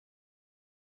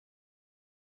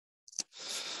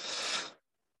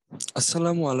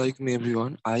Assalamu alaikum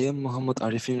everyone. I am Muhammad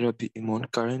Arefin Rabbi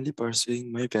Emon, currently pursuing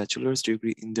my bachelor's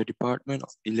degree in the Department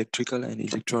of Electrical and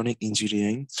Electronic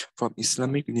Engineering from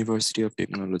Islamic University of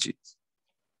Technology.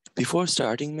 Before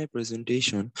starting my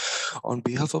presentation, on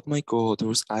behalf of my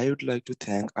co-authors, I would like to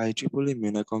thank IEEE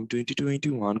MENACOM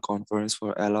 2021 conference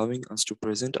for allowing us to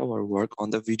present our work on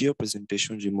the video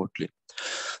presentation remotely.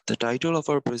 The title of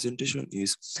our presentation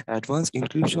is Advanced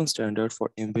Encryption Standard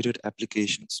for Embedded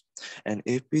Applications, an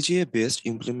FPGA-based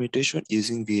implementation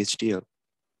using VHDL.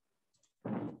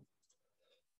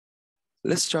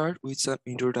 Let's start with some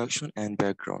introduction and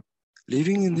background.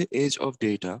 Living in the age of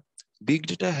data, big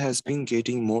data has been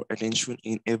getting more attention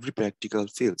in every practical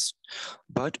fields.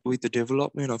 But with the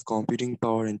development of computing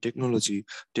power and technology,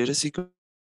 data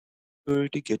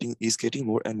security is getting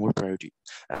more and more priority,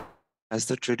 as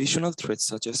the traditional threats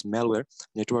such as malware,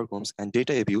 network bombs, and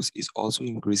data abuse is also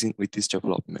increasing with this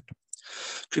development.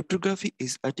 Cryptography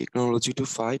is a technology to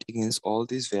fight against all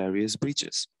these various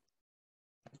breaches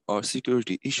or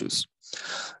security issues.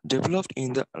 Developed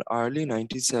in the early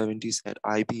 1970s at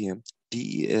IBM,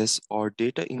 DES or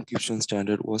Data Encryption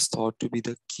Standard was thought to be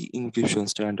the key encryption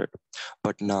standard.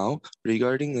 But now,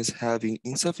 regarding as having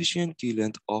insufficient key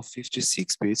length of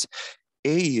 56 bits,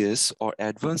 AES or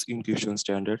Advanced Encryption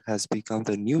Standard has become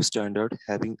the new standard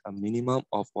having a minimum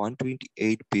of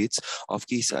 128 bits of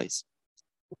key size.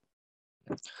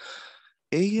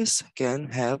 AES can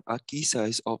have a key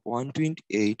size of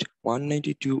 128,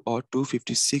 192 or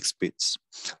 256 bits,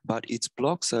 but its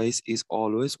block size is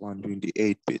always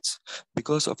 128 bits.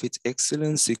 Because of its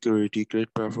excellent security,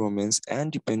 great performance,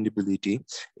 and dependability,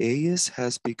 AES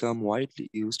has become widely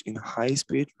used in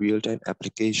high-speed real-time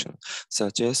applications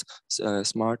such as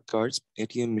smart cards,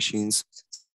 ATM machines,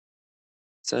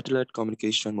 satellite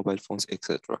communication, mobile phones,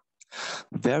 etc.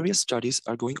 Various studies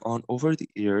are going on over the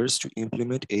years to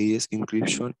implement AES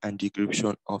encryption and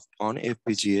decryption on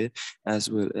FPGA as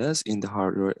well as in the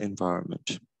hardware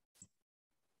environment.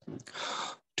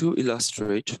 To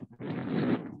illustrate,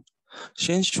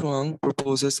 Shen Shuang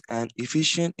proposes an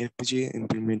efficient FPGA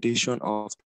implementation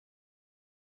of AES encryption standard using FPGA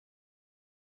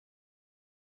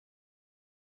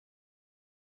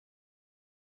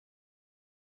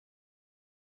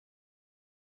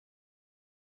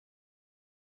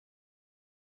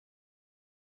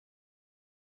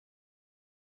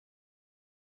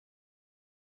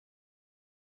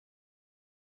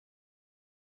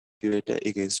using FPGA data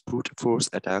against brute force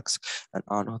attacks and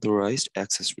unauthorized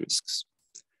access risks.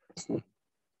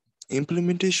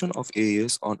 Implementation of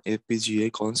AES on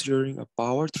FPGA considering a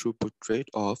power throughput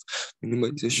trade-off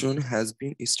minimization has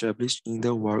been established in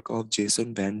the work of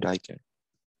Jason Van Dyken.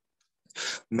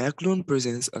 McLuhan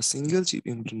presents a single-chip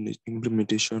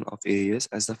implementation of AES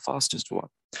as the fastest one.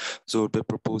 Zorbe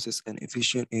proposes an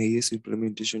efficient AES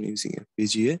implementation using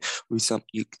FPGA with some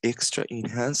extra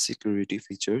enhanced security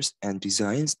features and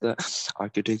designs the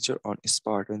architecture on a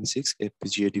Spartan 6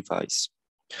 FPGA device.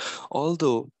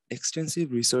 Although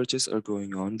extensive researches are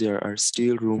going on, there are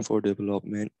still room for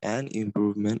development and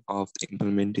improvement of the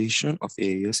implementation of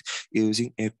AES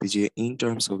using FPGA in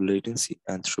terms of latency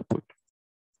and throughput.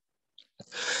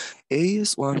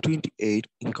 AES 128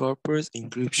 incorporates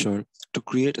encryption to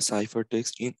create a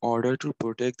ciphertext in order to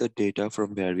protect the data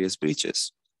from various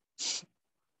breaches.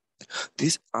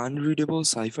 This unreadable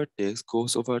ciphertext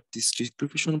goes over this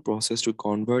decryption process to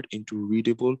convert into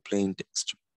readable plain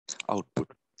text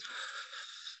output.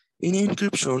 In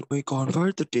encryption, we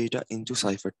convert the data into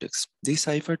ciphertext. This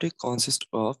ciphertext consists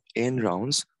of n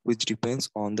rounds, which depends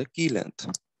on the key length.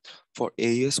 For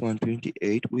AES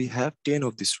 128, we have 10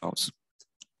 of these rounds.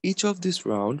 Each of these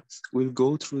rounds will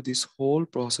go through this whole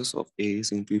process of AES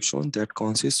encryption that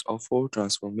consists of 4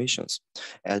 transformations: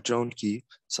 add round key,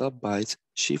 sub bytes,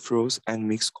 shift rows, and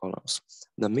mixed columns.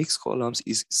 The mixed columns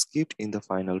is skipped in the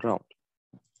final round.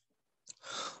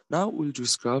 Now we'll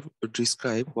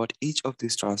describe what each of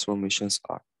these transformations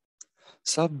are.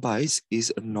 Sub-bytes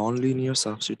is a nonlinear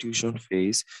substitution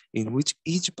phase in which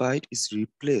each byte is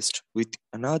replaced with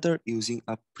another using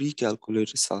a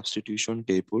pre-calculated substitution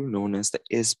table known as the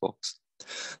S-box.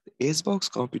 The S-box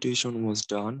computation was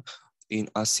done in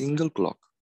a single clock,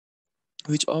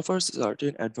 which offers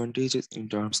certain advantages in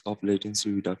terms of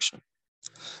latency reduction.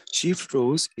 Shift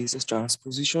rows is a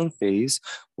transposition phase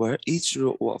where each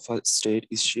row of a state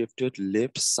is shifted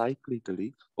left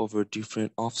cyclically over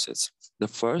different offsets. The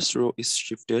first row is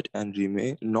shifted and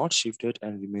not shifted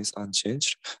and remains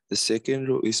unchanged. The second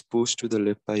row is pushed to the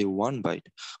left by 1 byte,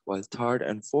 while third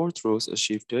and fourth rows are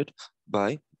shifted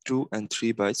by 2 and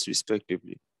 3 bytes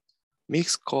respectively.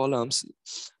 Mixed columns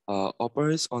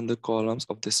operates on the columns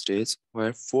of the states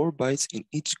where 4 bytes in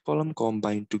each column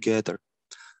combine together.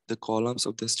 The columns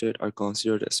of the state are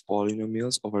considered as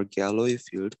polynomials over Galois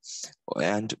field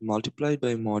and multiplied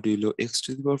by modulo x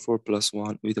to the power 4 plus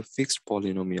 1 with a fixed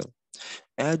polynomial.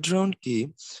 In add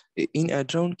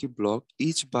round key block,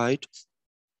 each byte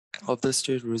of the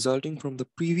state resulting from the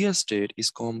previous state is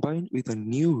combined with a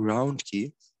new round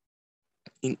key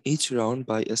in each round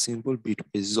by a simple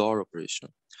bitwise XOR operation.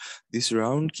 This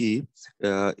round key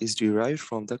is derived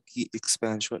from the key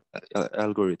expansion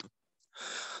algorithm.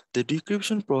 The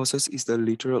decryption process is the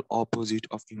literal opposite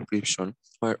of encryption,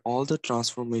 where all the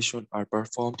transformations are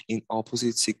performed in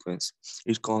opposite sequence.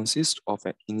 It consists of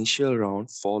an initial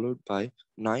round followed by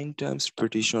 9 times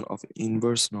repetition of an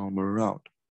inverse normal round,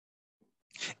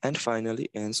 and finally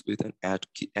ends with an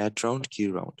add round key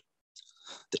round.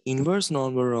 The inverse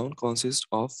normal round consists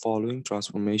of following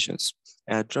transformations: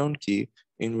 add round key,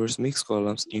 inverse mixed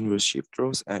columns, inverse shift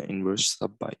rows, and inverse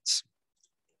subbytes.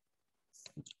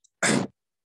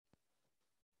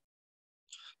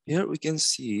 Here we can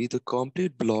see the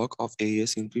complete block of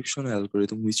AES encryption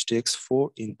algorithm, which takes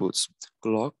 4 inputs: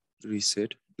 clock,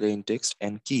 reset, plain text,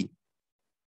 and key.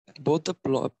 Both the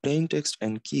plain text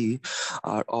and key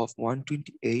are of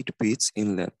 128 bits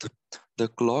in length. The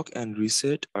clock and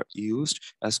reset are used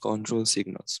as control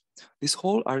signals. This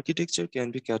whole architecture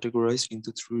can be categorized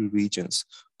into 3 regions: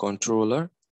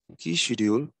 controller, key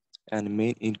schedule, and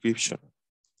main encryption.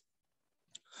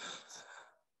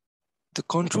 The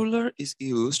controller is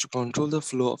used to control the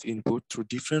flow of input through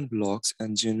different blocks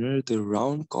and generate the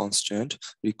round constant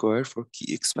required for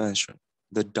key expansion.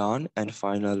 The done and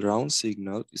final round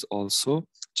signal is also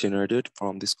generated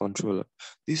from this controller.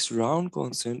 This round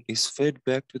constant is fed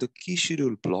back to the key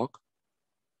schedule block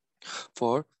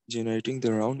for generating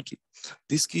the round key.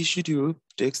 This key schedule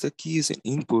takes the key as an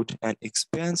input and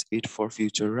expands it for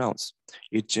future rounds.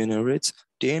 It generates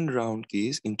 10 round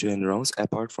keys in 10 rounds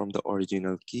apart from the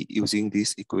original key using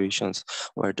these equations,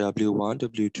 where W1,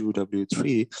 W2,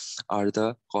 W3 are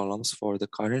the columns for the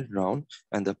current round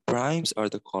and the primes are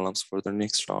the columns for the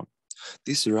next round.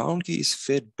 This round key is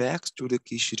fed back to the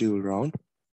key schedule round,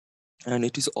 and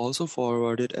it is also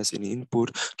forwarded as an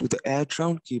input to the add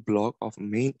round key block of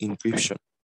main encryption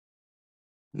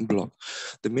block.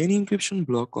 The main encryption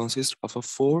block consists of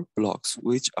 4 blocks,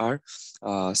 which are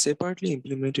separately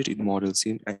implemented in model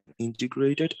SIM and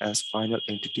integrated as final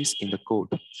entities in the code.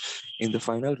 In the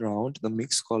final round, the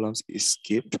mixed columns is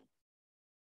skipped,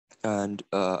 and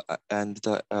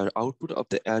the output of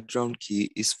the add round key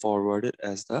is forwarded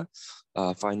as the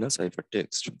final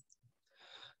ciphertext.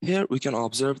 Here we can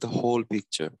observe the whole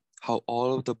picture, how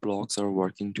all of the blocks are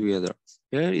working together.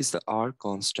 Here is the R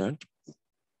constant,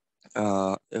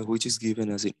 which is given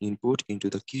as an input into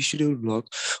the key schedule block,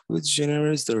 which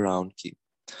generates the round key.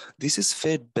 This is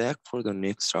fed back for the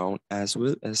next round as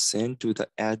well as sent to the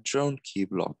add round key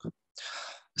block,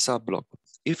 subblock.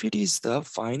 If it is the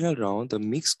final round, the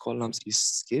mixed columns is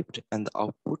skipped and the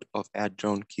output of add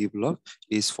round key block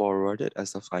is forwarded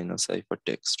as the final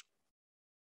ciphertext.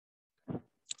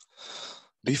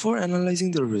 Before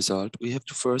analyzing the result, we have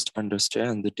to first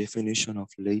understand the definition of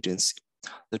latency.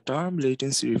 The term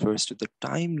latency refers to the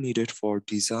time needed for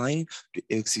design to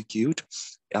execute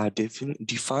a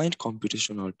defined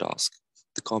computational task.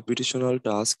 The computational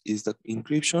task is the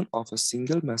encryption of a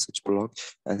single message block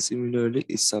and similarly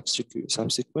its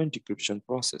subsequent decryption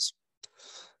process.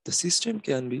 The system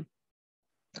can be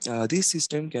this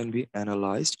system can be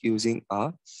analyzed using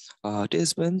a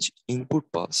test bench input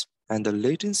pulse, and the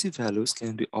latency values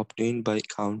can be obtained by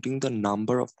counting the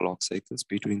number of clock cycles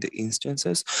between the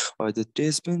instances where the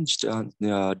test bench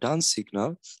done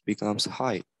signal becomes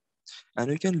high. And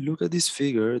we can look at this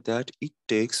figure that it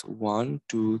takes 1,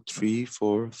 2, 3,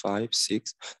 4, 5,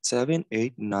 6, 7,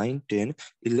 8, 9, 10,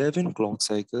 11 clock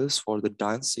cycles for the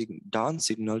done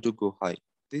signal to go high.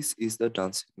 This is the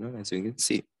done signal, as you can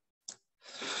see.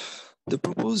 The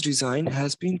proposed design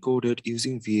has been coded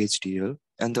using VHDL,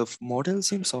 and the model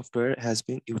SIM software has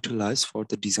been utilized for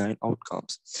the design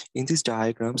outcomes. In these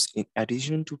diagrams, in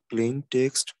addition to plain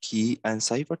text, key, and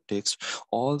ciphertext,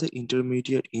 all the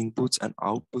intermediate inputs and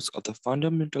outputs of the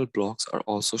fundamental blocks are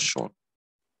also shown.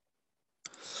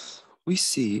 We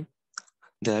see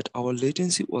that our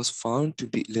latency was found to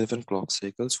be 11 clock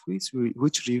cycles,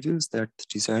 which reveals that the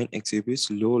design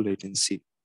exhibits low latency.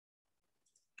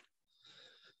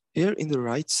 Here in the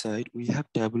right side, we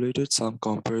have tabulated some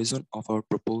comparison of our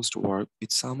proposed work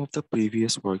with some of the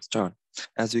previous work done.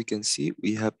 As we can see,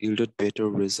 we have yielded better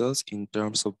results in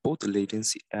terms of both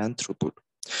latency and throughput.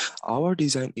 Our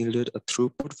design yielded a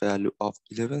throughput value of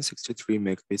 1163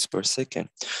 megabits per second,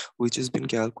 which has been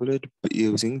calculated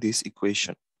using this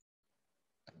equation.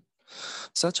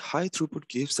 Such high throughput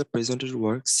gives the presented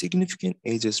work significant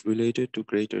edges related to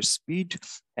greater speed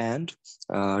and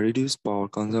reduced power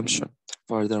consumption.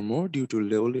 Furthermore, due to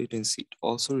low latency, it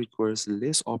also requires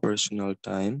less operational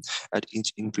time at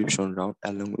each encryption round,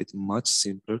 along with much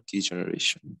simpler key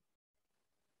generation.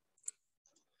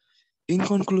 In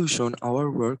conclusion,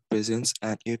 our work presents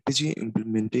an FPGA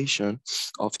implementation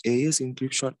of AES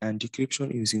encryption and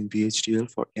decryption using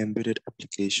VHDL for embedded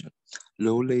application.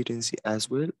 Low latency as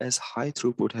well as high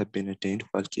throughput have been attained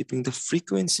while keeping the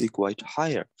frequency quite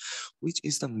higher, which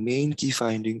is the main key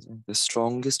finding and the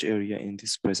strongest area in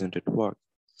this presented work.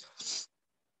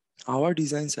 Our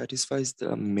design satisfies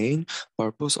the main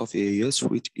purpose of AES,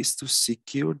 which is to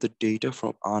secure the data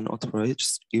from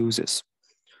unauthorized uses.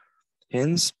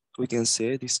 Hence, we can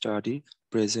say the study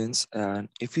presents an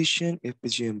efficient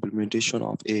FPGA implementation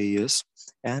of AES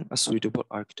and a suitable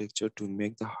architecture to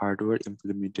make the hardware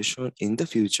implementation in the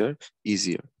future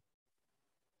easier.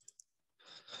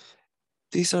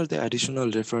 These are the additional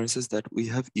references that we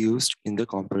have used in the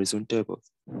comparison table.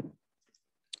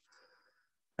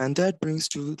 And that brings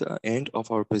to the end of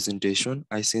our presentation.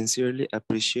 I sincerely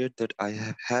appreciate that I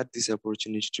have had this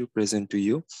opportunity to present to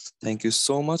you. Thank you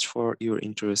so much for your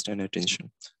interest and attention.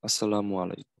 Assalamu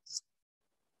alaikum.